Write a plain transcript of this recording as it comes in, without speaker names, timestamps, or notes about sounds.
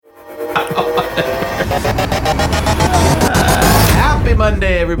Happy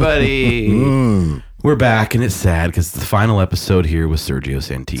Monday, everybody. We're back, and it's sad because the final episode here was Sergio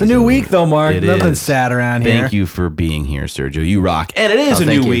Santizo. It's a new week, though, Mark. It Nothing's is. sad around here. Thank you for being here, Sergio. You rock. And it is a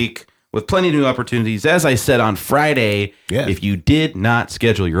new week with plenty of new opportunities. As I said on Friday, if you did not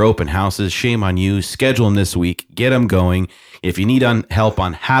schedule your open houses, shame on you. Schedule them this week. Get them going. If you need help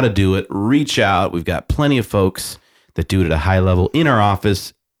on how to do it, reach out. We've got plenty of folks that do it at a high level in our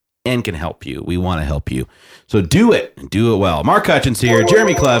office and can help you. We want to help you. So do it, and do it well. Mark Hutchins here,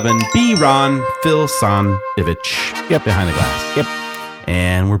 Jeremy Clevin, B. Ron, Phil Sanovich. Yep, behind the glass. Yep.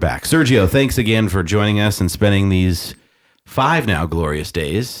 And we're back. Sergio, thanks again for joining us and spending these 5 now glorious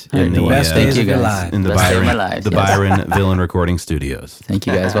days in the best days of your life. in the Byron Villain Recording Studios. Thank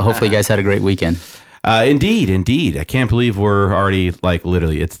you, guys. Well, hopefully you guys had a great weekend. Indeed. I can't believe we're already,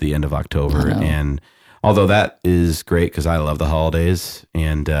 literally, it's the end of October. And although that is great because I love the holidays,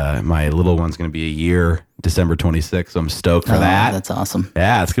 and my little one's going to be a year, December 26th, so I'm stoked for that. That's awesome.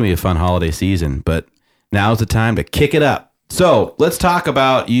 Yeah, it's going to be a fun holiday season, but now's the time to kick it up. So let's talk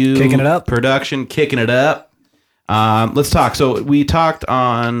about you. Kicking it up. Production, kicking it up. Let's talk. So we talked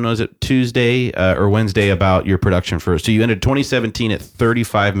on, was it Tuesday or Wednesday about your production first. So you ended 2017 at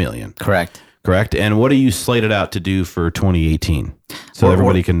 $35 million. Correct. And what are you slated out to do for 2018? So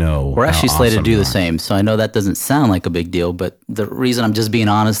everybody can know. We're actually slated to do the same. So I know that doesn't sound like a big deal, but the reason I'm just being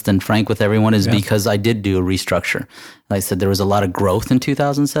honest and frank with everyone is because I did do a restructure. Like I said, there was a lot of growth in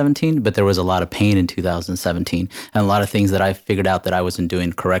 2017, but there was a lot of pain in 2017 and a lot of things that I figured out that I wasn't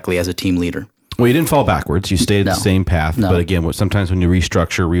doing correctly as a team leader. Well, you didn't fall backwards. You stayed the same path. But again, sometimes when you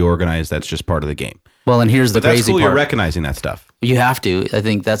restructure, reorganize, that's just part of the game. Well, and here's the crazy part. You're recognizing that stuff. You have to. I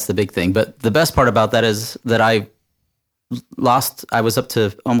think that's the big thing. But the best part about that is that I was up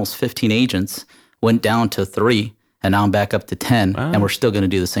to almost 15 agents, went down to 3, and now I'm back up to 10, and we're still going to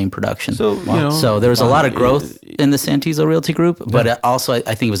do the same production. So there was a lot of growth in the Santizo Realty Group, but also I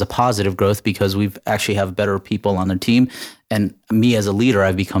think it was a positive growth because we've actually have better people on the team, and me as a leader,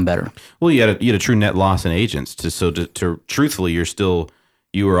 I've become better. Well, you had a true net loss in agents. To truthfully,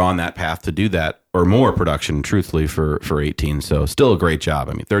 you were on that path to do that or more production, truthfully, for 18. So still a great job.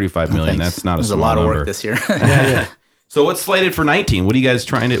 I mean, $35 million. That's not a small number. There's a lot of work this year. Yeah. So what's slated for 19? What are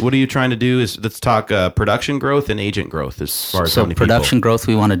you trying to do? Let's talk production growth and agent growth as far as how many production people. growth,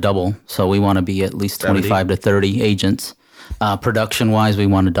 we want to double. So we want to be at least 25 to 30 agents. Production wise, we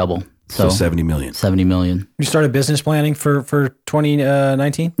want to double. So 70 million. 70 million. You started business planning for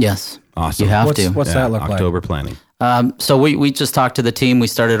 2019? Yes. Awesome. You have to. What's that look like? October planning. So we just talked to the team. We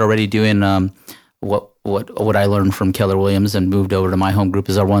started already doing what I learned from Keller Williams and moved over to my home group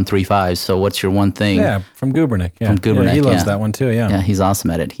is our 135. So what's your one thing? Yeah, from Gubernick. Yeah. From Gubernick, he loves that one too. Yeah. Yeah, he's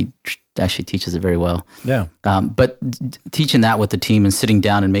awesome at it. He actually teaches it very well. Yeah. But teaching that with the team and sitting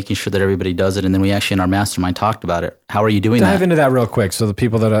down and making sure that everybody does it, and then we actually in our mastermind talked about it. How are you doing that? Dive into that real quick, so the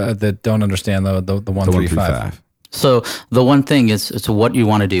people that don't understand the 135. So the one thing is it's what you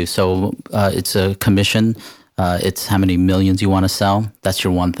want to do. So it's a commission. It's how many millions you want to sell. That's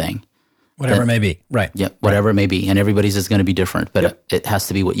your one thing. Whatever it may be. Right. Yeah, whatever it may be. And everybody's is going to be different, but it has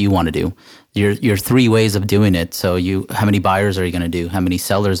to be what you want to do. Your 3 ways of doing it. So how many buyers are you going to do? How many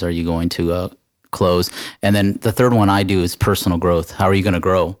sellers are you going to close? And then the third one I do is personal growth. How are you going to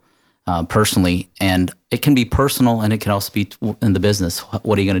grow personally? And it can be personal and it can also be in the business.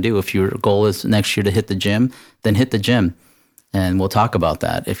 What are you going to do? If your goal is next year to hit the gym, then hit the gym. And we'll talk about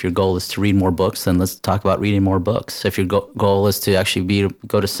that. If your goal is to read more books, then let's talk about reading more books. If your goal is to actually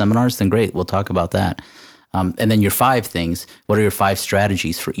go to seminars, then great, we'll talk about that. And then your 5 things, what are your 5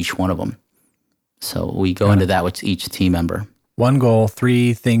 strategies for each one of them? So we go into that with each team member. 1 goal,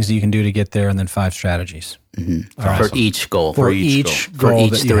 3 things you can do to get there, and then 5 strategies. Mm-hmm. For each goal. For each goal.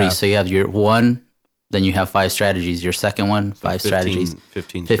 For each 3. So you have your 1, then you have 5 strategies. Your second one, 5 strategies.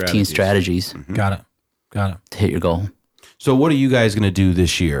 15 strategies. Mm-hmm. Got it. To hit your goal. So what are you guys going to do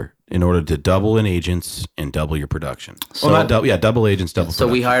this year in order to double in agents and double your production? Double agents, double So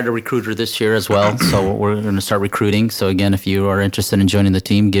production. we hired a recruiter this year as well. So we're going to start recruiting. So again, if you are interested in joining the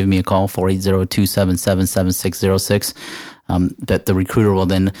team, give me a call, 480-277-7606. That the recruiter will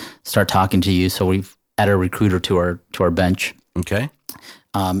then start talking to you. So we've added a recruiter to our bench. Okay.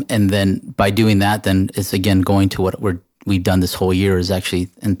 And then by doing that, then it's again going to what we've done this whole year is actually,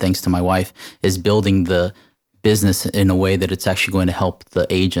 and thanks to my wife, is building the business in a way that it's actually going to help the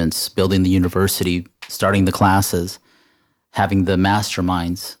agents, building the university, starting the classes, having the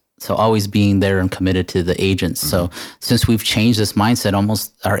masterminds. So always being there and committed to the agents. Mm-hmm. So since we've changed this mindset,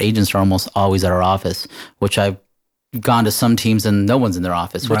 our agents are almost always at our office, which I've gone to some teams and no one's in their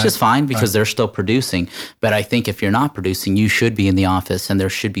office, which is fine because they're still producing. But I think if you're not producing, you should be in the office and there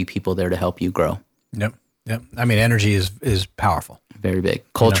should be people there to help you grow. Yep. I mean, energy is powerful. Very big.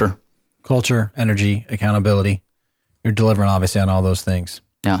 Culture. Culture, energy, accountability. You're delivering obviously on all those things.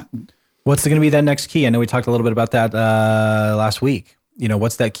 Yeah. What's going to be that next key? I know we talked a little bit about that last week.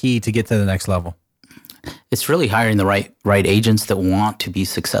 What's that key to get to the next level? It's really hiring the right agents that want to be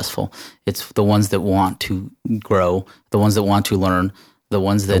successful. It's the ones that want to grow, the ones that want to learn, the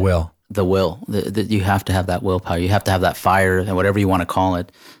ones that the will. That you have to have that willpower. You have to have that fire, and whatever you want to call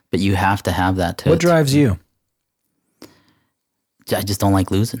it, but you have to have that. What drives you? I just don't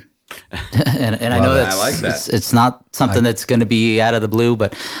like losing. and I know I like that. It's not something that's going to be out of the blue,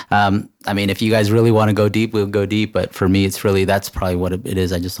 but I mean, if you guys really want to go deep, we'll go deep. But for me, that's probably what it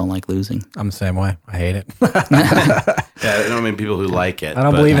is. I just don't like losing. I'm the same way. I hate it. I don't mean people who like it. I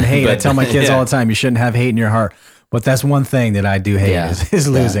don't believe in hate. I tell my kids all the time, you shouldn't have hate in your heart. But that's one thing that I do hate is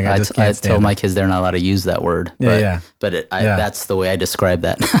losing. I just can't stand tell my kids they're not allowed to use that word. But that's the way I describe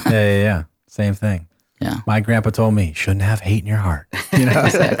that. Yeah. Same thing. Yeah. My grandpa told me, shouldn't have hate in your heart. If you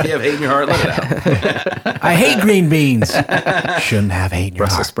have hate in your heart, let it out. I hate green beans. Shouldn't have hate in your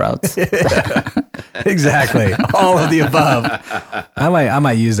Brussels heart. sprouts. Exactly. All of the above. I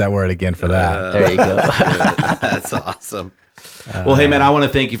might use that word again for that. There you go. That's awesome. Well, hey, man, I want to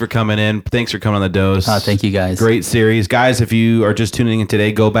thank you for coming in. Thanks for coming on The Dose. Thank you, guys. Great series. Guys, if you are just tuning in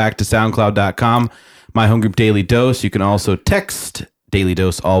today, go back to SoundCloud.com, my home group Daily Dose. You can also text Daily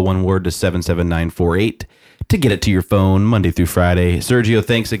Dose, all one word, to 77948 to get it to your phone Monday through Friday. Sergio,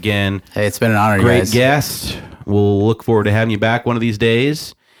 thanks again. Hey, it's been an honor, Great guys. guest. We'll look forward to having you back one of these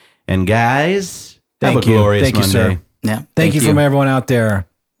days. And guys, have a Thank you. glorious Thank you, Monday. sir. Yeah. Thank you from everyone out there.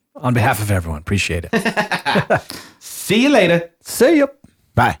 On behalf of everyone, appreciate it. See you later. See you.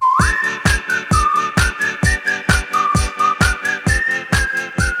 Bye.